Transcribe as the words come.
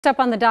Up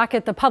on the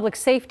docket, the public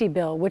safety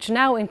bill, which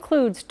now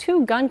includes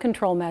 2 gun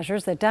control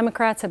measures that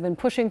Democrats have been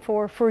pushing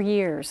for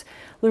years.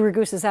 Lou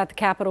Raguse is at the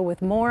Capitol with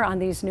more on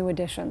these new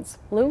additions.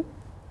 Lou?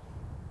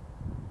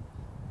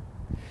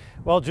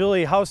 Well,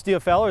 Julie, House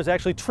DFL has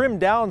actually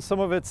trimmed down some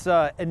of its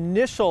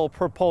initial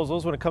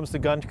proposals when it comes to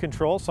gun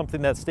control,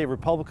 something that state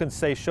Republicans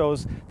say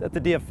shows that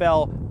the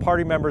DFL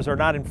party members are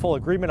not in full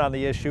agreement on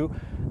the issue.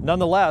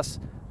 Nonetheless,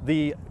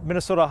 the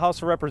Minnesota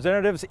House of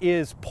Representatives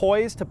is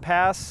poised to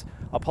pass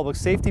a public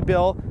safety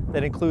bill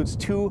that includes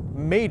 2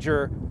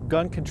 major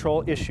gun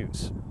control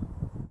issues.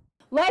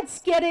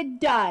 Let's get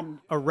it done.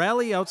 A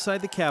rally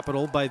outside the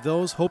Capitol by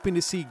those hoping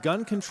to see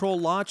gun control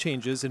law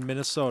changes in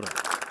Minnesota.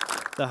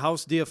 The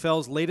House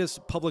DFL's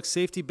latest public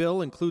safety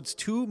bill includes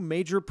 2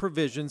 major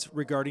provisions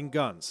regarding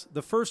guns.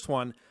 The first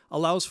one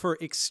allows for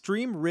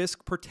extreme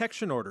risk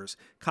protection orders,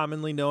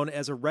 commonly known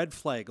as a red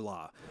flag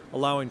law,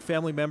 allowing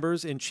family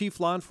members and chief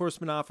law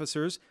enforcement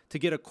officers to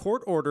get a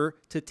court order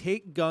to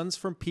take guns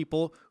from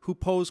people who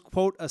pose,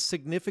 quote, a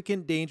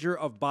significant danger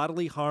of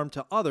bodily harm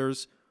to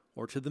others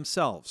or to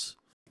themselves.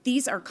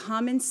 These are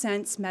common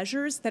sense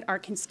measures that our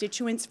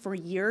constituents for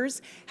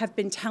years have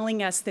been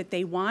telling us that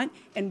they want,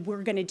 and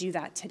we're going to do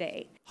that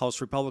today. House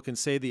Republicans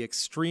say the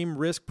extreme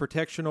risk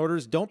protection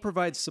orders don't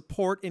provide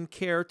support and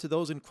care to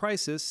those in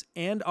crisis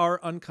and are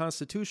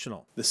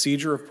unconstitutional. The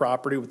seizure of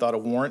property without a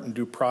warrant and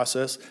due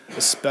process,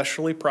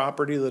 especially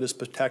property that is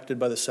protected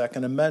by the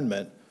Second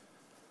Amendment,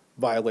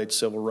 violates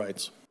civil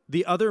rights.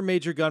 The other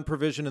major gun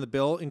provision in the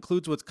bill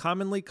includes what's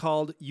commonly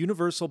called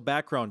universal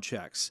background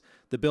checks.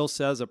 The bill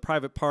says a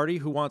private party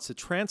who wants to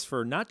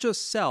transfer, not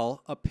just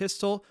sell, a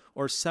pistol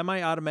or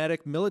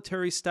semi-automatic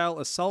military-style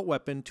assault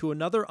weapon to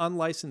another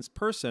unlicensed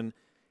person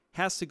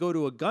has to go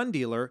to a gun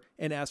dealer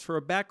and ask for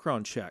a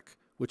background check,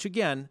 which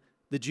again,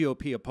 the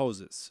GOP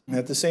opposes.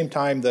 At the same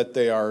time that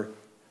they are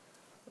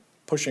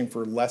pushing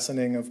for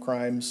lessening of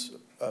crimes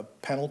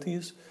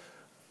penalties,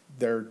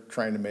 they're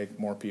trying to make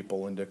more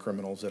people into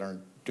criminals that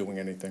aren't doing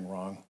anything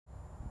wrong.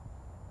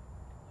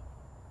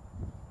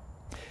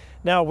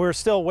 Now, we're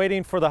still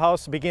waiting for the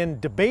House to begin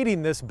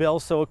debating this bill,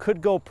 so it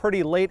could go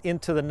pretty late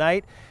into the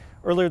night.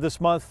 Earlier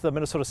this month, the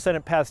Minnesota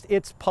Senate passed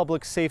its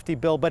public safety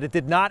bill, but it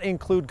did not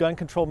include gun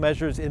control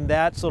measures in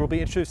that, so it'll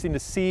be interesting to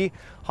see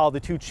how the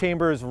 2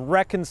 chambers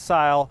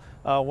reconcile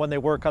when they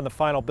work on the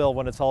final bill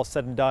when it's all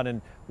said and done,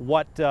 and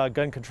what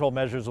gun control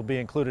measures will be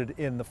included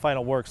in the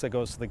final works that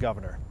goes to the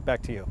governor.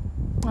 Back to you.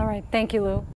 All right. Thank you, Lou.